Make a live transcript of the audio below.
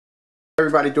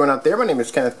Everybody doing out there? My name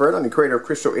is Kenneth Bird. I'm the creator of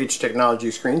Crystal H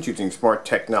Technology Screens using smart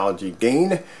technology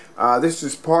gain. This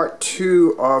is part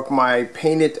 2 of my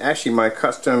painted, actually my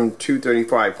custom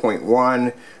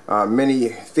 235.1 mini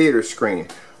theater screen.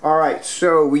 Alright,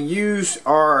 so we use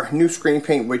our new screen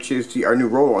paint, which is our new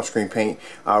roll-on screen paint,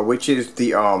 which is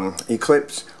the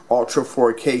Eclipse Ultra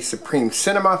 4K Supreme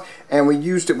Cinema, and we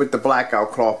used it with the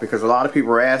Blackout cloth because a lot of people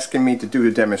are asking me to do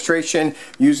the demonstration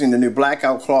using the new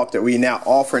Blackout cloth that we now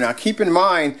offer. Now keep in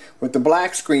mind, with the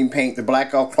black screen paint, the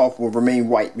Blackout cloth will remain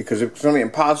white because it's going to be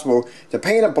impossible to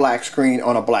paint a black screen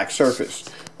on a black surface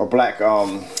or black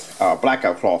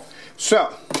Blackout cloth.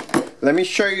 So let me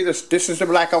show you this. This is the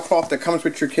Blackout cloth that comes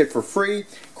with your kit for free.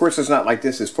 Of course, it's not like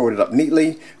this, it's folded up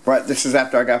neatly, but this is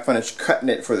after I got finished cutting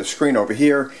it for the screen over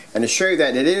here. And to show you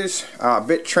that it is a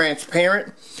bit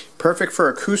transparent, perfect for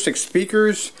acoustic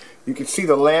speakers. You can see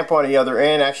the lamp on the other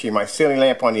end, actually my ceiling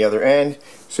lamp on the other end.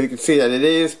 So you can see that it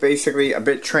is basically a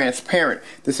bit transparent.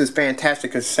 This is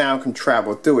fantastic because sound can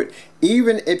travel through it.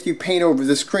 Even if you paint over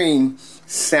the screen,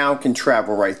 sound can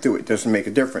travel right through it. Doesn't make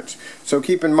a difference. So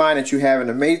keep in mind that you have an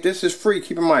amazing, this is free,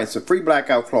 keep in mind it's a free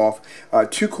Blackout cloth.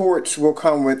 2 quarts will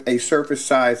come with a surface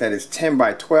size that is 10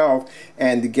 by 12,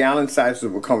 and the gallon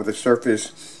sizes will come with a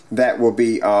surface that will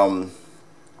be 10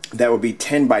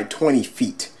 by 20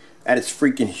 feet. That is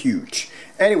freaking huge.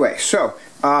 Anyway, so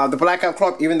the Blackout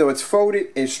cloth, even though it's folded,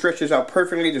 it stretches out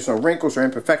perfectly. There's no wrinkles or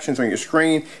imperfections on your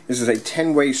screen. This is a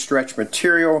 10-way stretch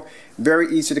material.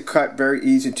 Very easy to cut, very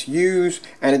easy to use,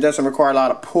 and it doesn't require a lot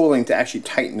of pulling to actually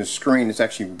tighten the screen. It's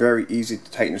actually very easy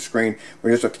to tighten the screen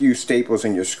with just a few staples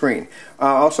in your screen.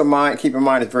 Also, keep in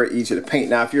mind it's very easy to paint.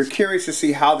 Now, if you're curious to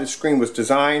see how this screen was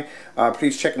designed,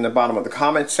 please check in the bottom of the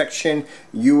comment section.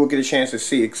 You will get a chance to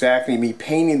see exactly me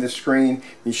painting the screen,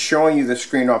 me showing you the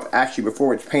screen off actually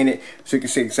before it's painted, so you can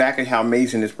see exactly how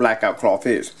amazing this Blackout cloth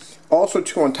is. Also,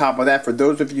 too, on top of that, for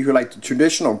those of you who like the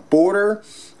traditional border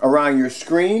around your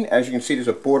screen, as you can see, there's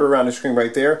a border around the screen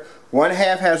right there. One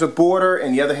half has a border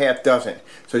and the other half doesn't.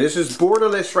 So this is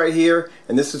borderless right here,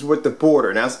 and this is with the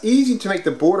border. Now, it's easy to make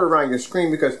the border around your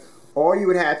screen because all you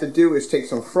would have to do is take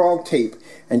some frog tape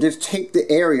and just tape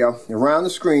the area around the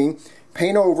screen,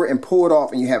 paint over and pull it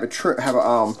off, and you have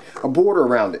a border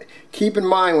around it. Keep in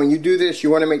mind, when you do this, you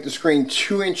want to make the screen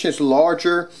 2 inches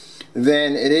larger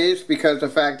than it is, because the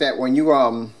fact that when you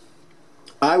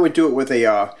I would do it with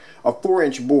a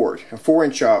 4-inch board, a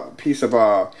 4-inch piece of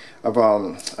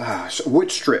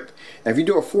wood strip. And if you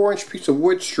do a 4-inch piece of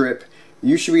wood strip,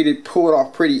 you should be able to pull it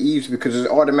off pretty easy because it's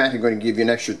automatically going to give you an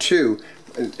extra 2.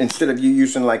 Instead of you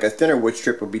using like a thinner wood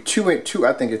strip, it would be 2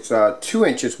 I think it's 2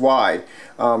 inches wide.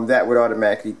 That would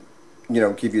automatically,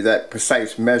 give you that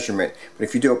precise measurement. But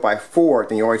if you do it by 4,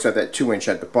 then you always have that 2 inch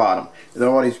at the bottom. It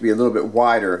always be a little bit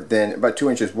wider than, about 2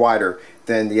 inches wider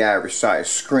than the average size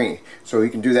screen. So you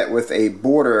can do that with a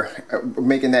border,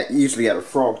 making that easily out of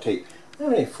frog tape. I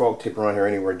don't have any frog tape around here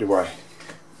anywhere, do I?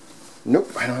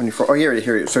 Nope, I don't have any frog. Oh, here it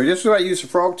is. So this is what I use the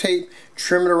frog tape.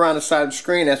 Trim it around the side of the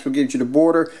screen. That's what gives you the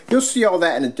border. You'll see all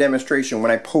that in the demonstration when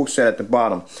I post that at the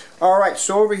bottom. Alright,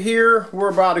 so over here, we're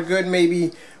about a good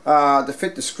maybe, to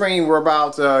fit the screen, we're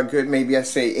about a good maybe, I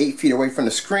say 8 feet away from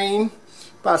the screen.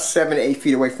 About 7 to 8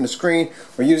 feet away from the screen.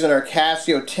 We're using our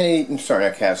Casio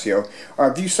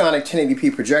our ViewSonic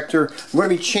 1080p projector. I'm going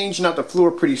to be changing out the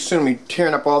floor pretty soon. We're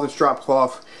tearing up all this drop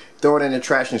cloth, throw it in the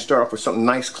trash, and start off with something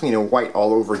nice, clean, and white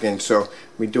all over again. So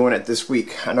we're doing it this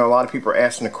week. I know a lot of people are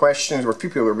asking the questions, or a few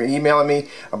people are emailing me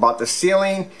about the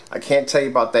ceiling. I can't tell you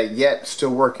about that yet.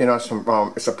 Still working on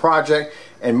some, it's a project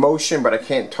in motion, but I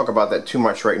can't talk about that too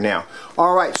much right now.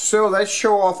 Alright, so let's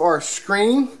show off our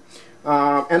screen.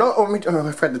 I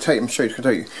forgot to tell you, I'm sure I can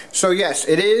tell you. So yes,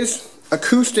 it is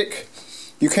acoustic.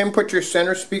 You can put your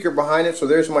center speaker behind it. So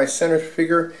there's my center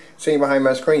speaker sitting behind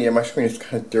my screen. Yeah, my screen is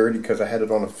kind of dirty because I had it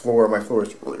on the floor. My floor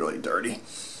is really, really dirty.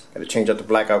 Got to change out the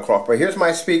Blackout cloth. But here's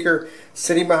my speaker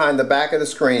sitting behind the back of the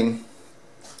screen.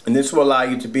 And this will allow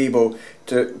you to be able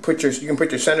to put you can put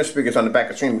your center speakers on the back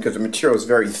of the screen because the material is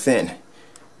very thin.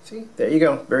 See, there you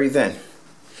go, very thin.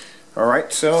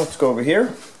 Alright, so let's go over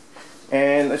here.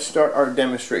 And let's start our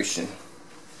demonstration.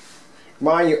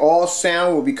 Mind you, all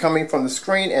sound will be coming from the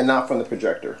screen and not from the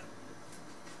projector.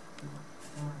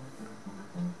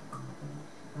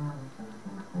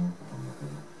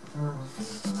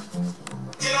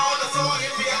 Get on the floor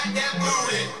if you got that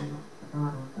booty.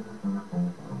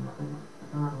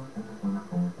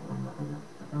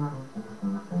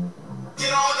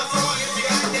 Get on the floor if you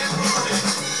got that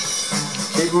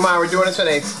booty. Keep in mind, we're doing this in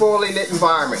a fully lit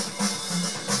environment.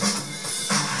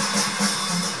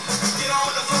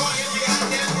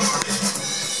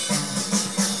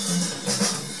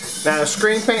 Now the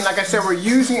screen paint, like I said, we're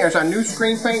using as our new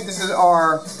screen paint. This is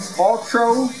our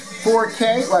Ultra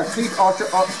 4K, or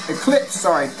Eclipse,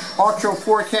 Ultra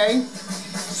 4K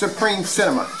Supreme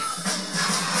Cinema.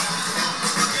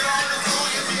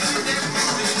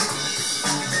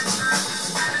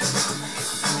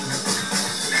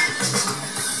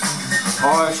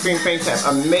 All our screen paints have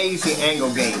amazing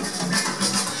angle gain.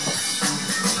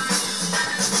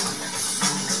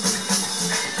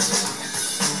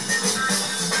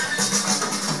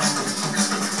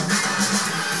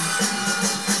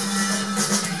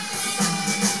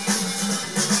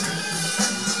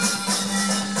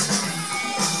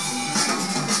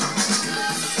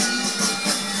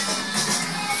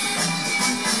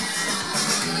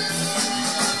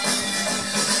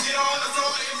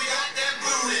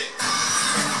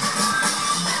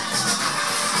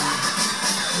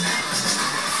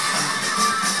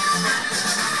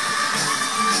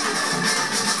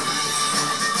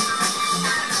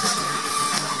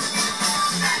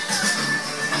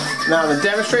 Now the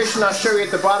demonstration I'll show you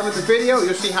at the bottom of the video,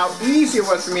 you'll see how easy it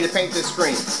was for me to paint this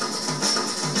screen.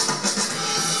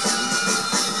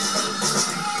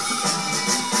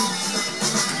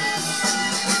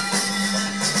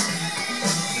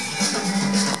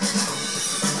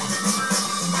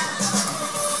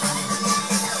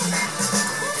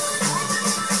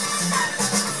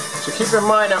 So keep in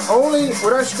mind, not only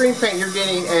with our screen paint, you're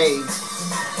getting a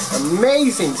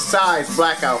amazing size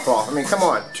blackout cloth. I mean, come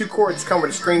on, 2 quarts come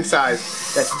with a screen size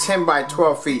that's 10 by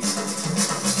 12 feet.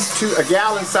 A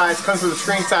gallon size comes with a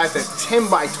screen size that's 10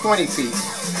 by 20 feet.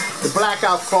 The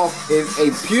blackout cloth is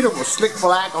a beautiful slick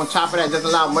black. On top of that, it doesn't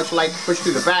allow much light to push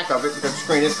through the back of it because the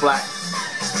screen is black.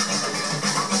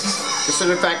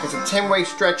 Consider the fact it's a 10-way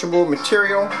stretchable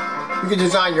material. You can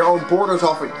design your own borders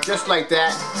off it just like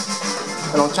that.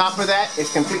 And on top of that,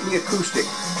 it's completely acoustic.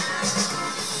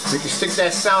 You can stick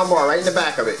that soundbar right in the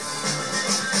back of it.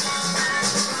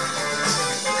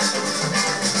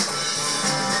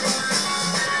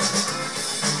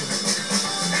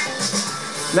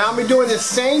 Now I'll be doing the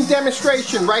same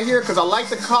demonstration right here because I like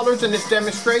the colors in this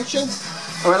demonstration,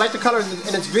 or I like the colors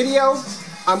in this video.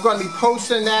 I'm going to be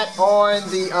posting that on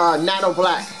the Nano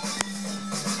Black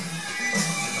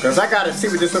because I got to see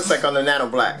what this looks like on the Nano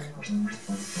Black.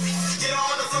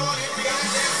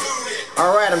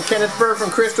 Alright, I'm Kenneth Bird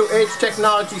from Crystal Edge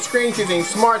Technology Screens using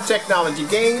smart technology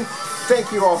gain.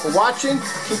 Thank you all for watching.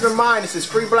 Keep in mind, this is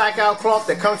free blackout cloth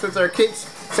that comes with our kits,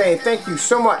 saying thank you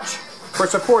so much for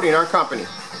supporting our company.